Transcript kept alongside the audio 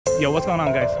Yo, what's going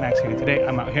on, guys? Max here. Today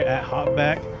I'm out here at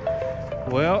Hogback.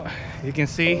 Well, you can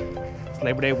see it's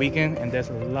Labor Day weekend and there's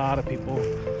a lot of people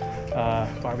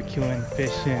barbecuing,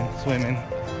 fishing, swimming,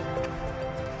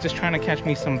 just trying to catch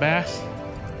me some bass.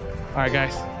 All right,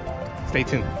 guys, stay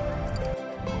tuned.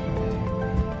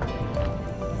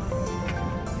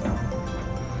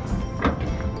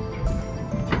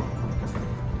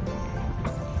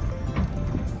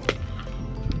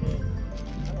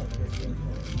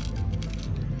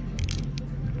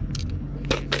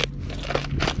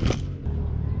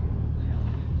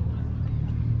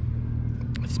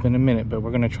 It's been a minute, but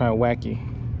we're gonna try wacky.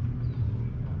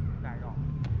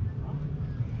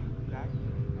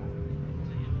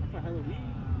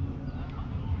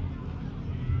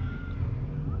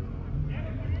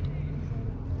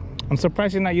 I'm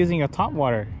surprised you're not using your top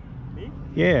water. Me?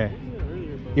 Yeah.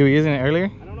 You were using it earlier?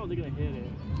 I don't know if they're gonna hit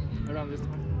it around this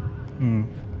time.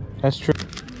 That's true.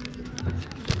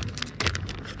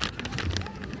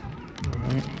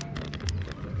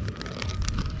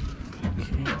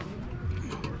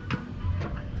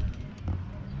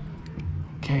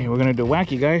 Okay, we're gonna do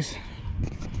wacky, guys,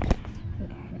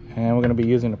 and we're gonna be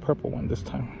using the purple one this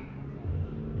time.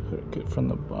 Hook it from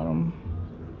the bottom,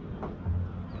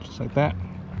 just like that.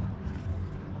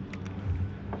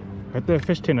 Right there,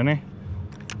 fish tin, eh?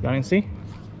 Y'all didn't see?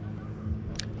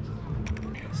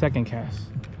 Second cast.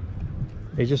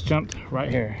 They just jumped right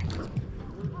here.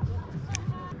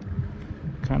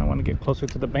 Kind of want to get closer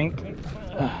to the bank.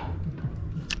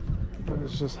 But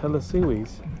it's just hella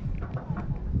seaweeds.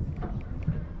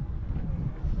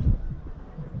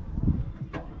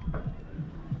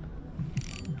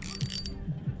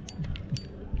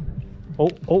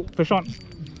 Oh, fish on.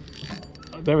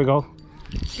 There we go.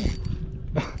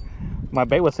 My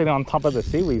bait was sitting on top of the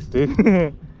seaweeds,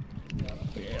 dude.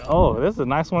 Oh, this is a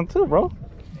nice one too, bro.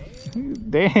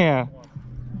 Damn.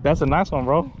 That's a nice one,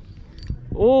 bro.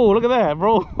 Oh, look at that,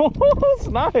 bro. It's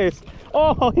nice.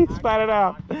 Oh, he spat it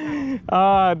out.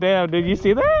 Ah, damn. Did you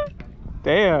see that?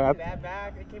 Damn. That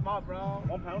bag, it came out, bro.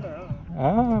 1 pounder, huh?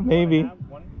 Ah, maybe.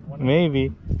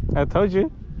 Maybe. I told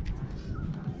you.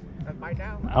 That's bite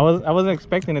now. I wasn't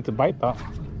expecting it to bite though.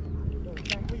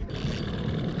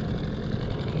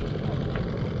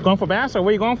 Going for bass, or what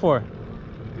are you going for? A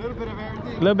little bit of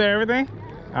everything. A little bit of everything?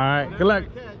 All right, good luck.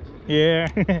 Yeah.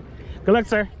 Good luck,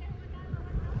 sir.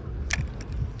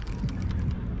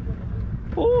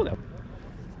 Ooh.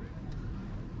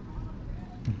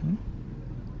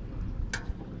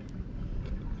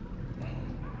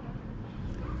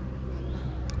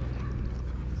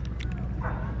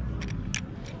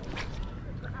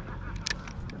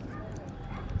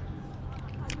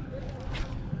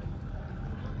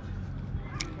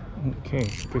 Okay,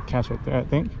 good catch right there, I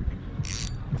think.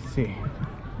 Let's see.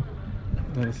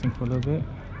 Let it sink for a little bit.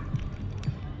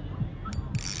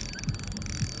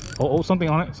 Oh, something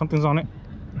on it. Something's on it.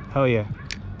 Hell yeah.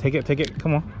 Take it.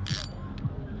 Come on.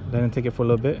 Let him take it for a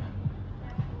little bit.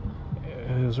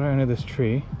 It was right under this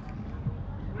tree.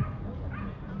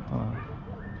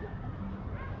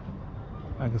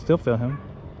 I can still feel him.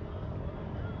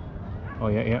 Oh,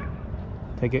 yeah.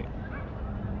 Take it.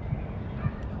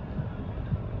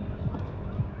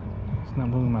 It's not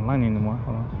moving my line anymore.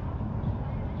 Hold on.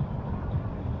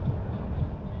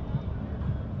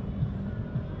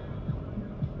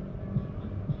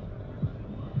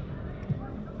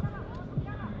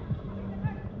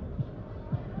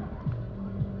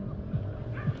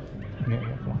 Yeah,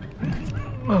 come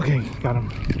on. Okay, got him.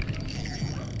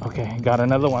 Okay, got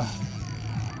another one.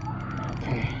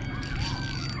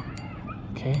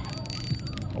 Okay.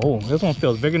 Oh, this one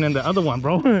feels bigger than the other one,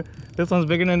 bro. This one's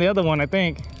bigger than the other one, I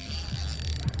think.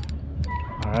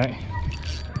 All right,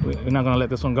 we're not gonna let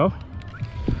this one go.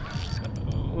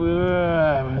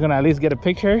 We're gonna at least get a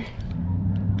picture.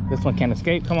 This one can't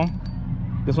escape. Come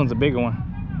on. This one's a bigger one.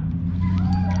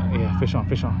 Yeah, fish on.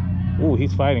 Ooh,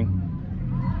 he's fighting.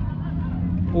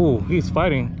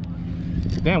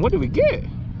 Damn, what did we get?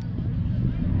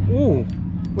 Ooh,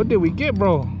 what did we get,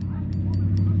 bro?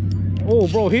 Oh,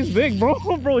 bro, he's big, bro.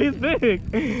 Bro, he's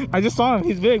big. I just saw him.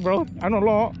 He's big, bro. I don't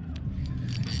know.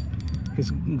 He's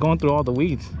going through all the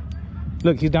weeds.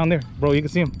 Look, he's down there, bro. You can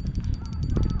see him.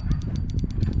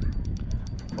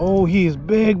 Oh, he's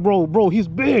big, bro. Bro, he's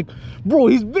big. Bro,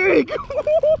 he's big.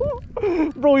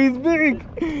 Bro, he's big.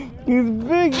 He's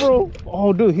big, bro.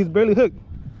 Oh, dude, he's barely hooked.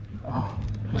 Oh,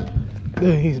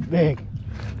 dude, he's big.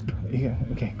 Yeah,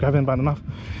 okay, grab him by the mouth.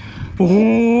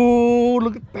 Oh,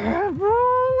 look at that, bro.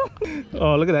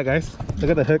 Oh, look at that, guys. Look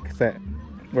at the hook set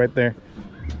right there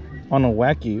on a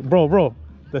wacky. Bro,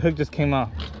 the hook just came out.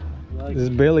 It's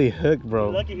barely hooked, bro.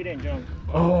 Lucky he didn't jump.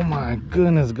 Oh my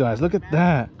goodness, guys, look at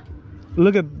that.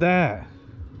 Look at that.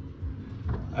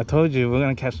 I told you we're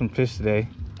gonna catch some fish today.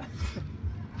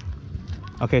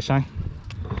 Okay, Shine.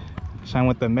 Shine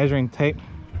with the measuring tape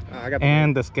I got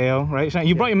and the scale, right? Shine,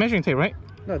 you brought your measuring tape, right?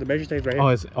 No, the measuring tape's right here. Oh,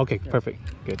 it's okay. Yeah.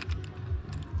 Perfect. Good.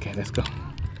 Okay, let's go.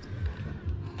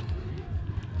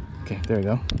 Okay, there we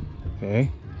go.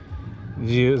 Okay. Did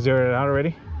you zero it out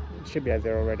already? It should be at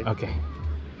 0 already. Okay.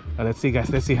 Let's see, guys.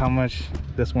 Let's see how much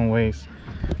this one weighs.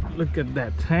 Look at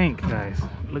that tank, guys.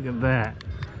 Look at that.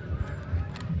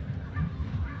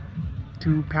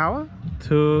 2 power?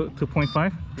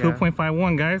 2.5? Yeah.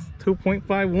 2.51, guys.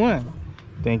 2.51.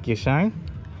 Thank you, Shine.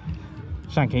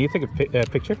 Shine, can you take a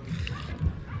picture?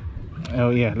 Oh,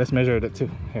 yeah. Let's measure it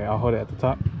too. Here, I'll hold it at the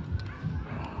top.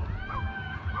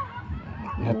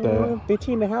 You have to...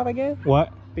 15 and a half, I guess?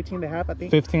 What? 15 and a half, I think.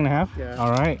 15 and a half? Yeah.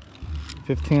 All right.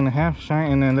 15 and a half,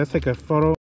 Shine. And then let's take a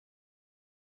photo.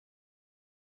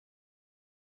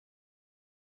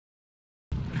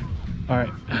 All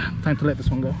right. Time to let this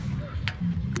one go.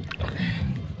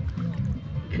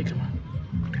 Okay, come on.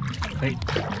 Wait.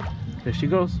 There she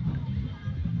goes.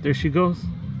 There she goes.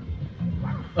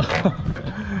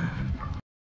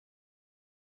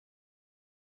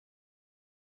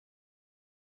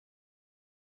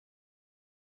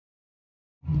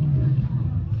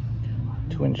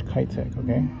 Two-inch Keitech,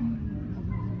 okay.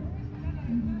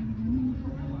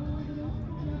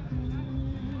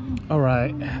 All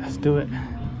right, let's do it.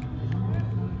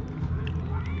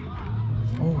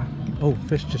 Oh,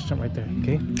 fish just jumped right there.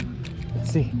 Okay,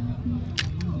 let's see.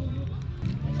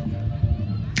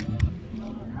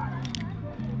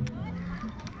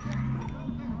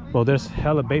 Bro, there's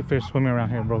hella bait fish swimming around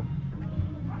here, bro.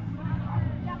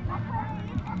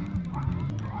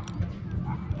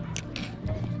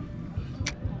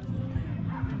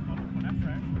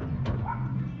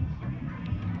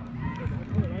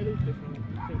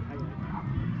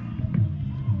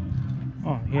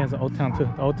 Oh, he has an Old Town too.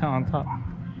 The Old Town on top.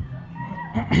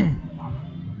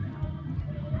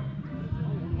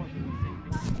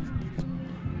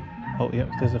 Oh, yeah,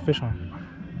 there's a fish on.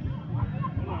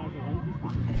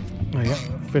 Oh, yeah,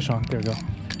 fish on. There we go.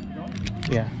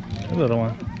 Yeah, a little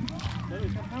one.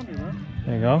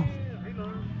 There you go.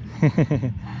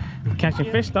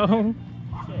 Catching fish though. There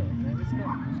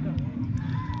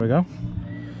we go.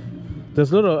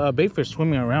 There's little bait fish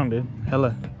swimming around, dude.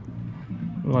 Hella.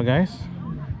 Look, guys.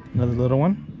 Another little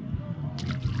one.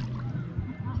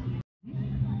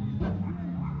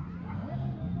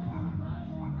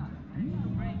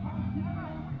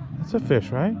 That's a fish,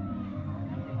 right?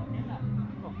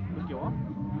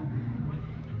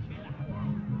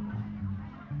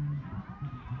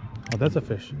 Oh, that's a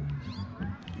fish.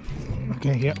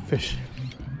 Okay, yeah, fish.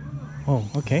 Oh,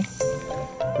 okay.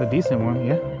 A decent one,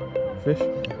 yeah. Fish.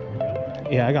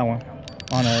 Yeah, I got one.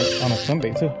 On a swim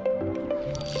bait too.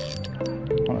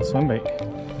 On a swim bait.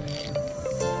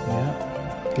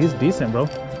 Yeah. He's decent, bro.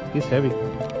 He's heavy.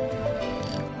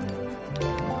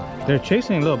 They're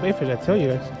chasing little bait fish, I tell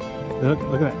you guys.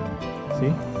 Look at that.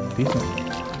 See? Decent.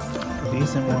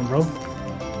 Decent one, bro.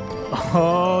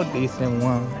 Oh, decent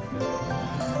one.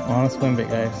 On a swim bait,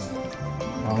 guys.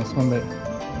 On a swim bait.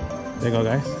 There you go,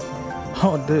 guys.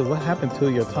 Oh, dude, what happened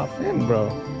to your top fin, bro?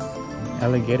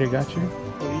 Alligator got you?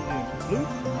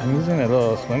 I'm using a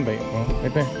little swim bait, bro.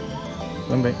 Right there.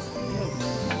 Swim bait.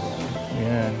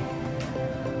 Yeah.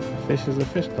 Fish is a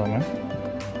fish, though, man.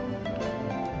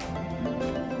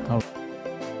 Oh.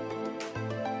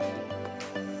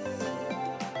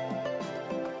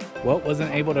 Well,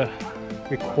 wasn't able to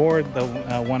record the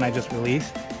one I just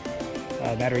released.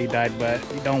 Battery died, but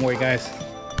don't worry, guys.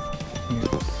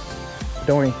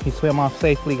 Don't worry, he swam off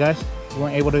safely, guys. We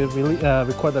weren't able to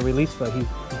record the release, but he's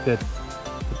good.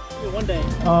 One day.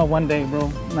 Oh, one day,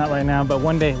 bro. Not right now, but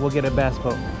one day we'll get a bass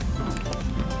boat.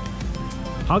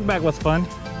 Hogback was fun.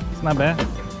 It's not bad.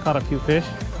 Caught a few fish.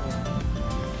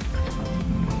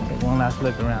 Take one last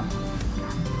look around.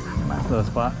 Nice little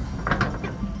spot.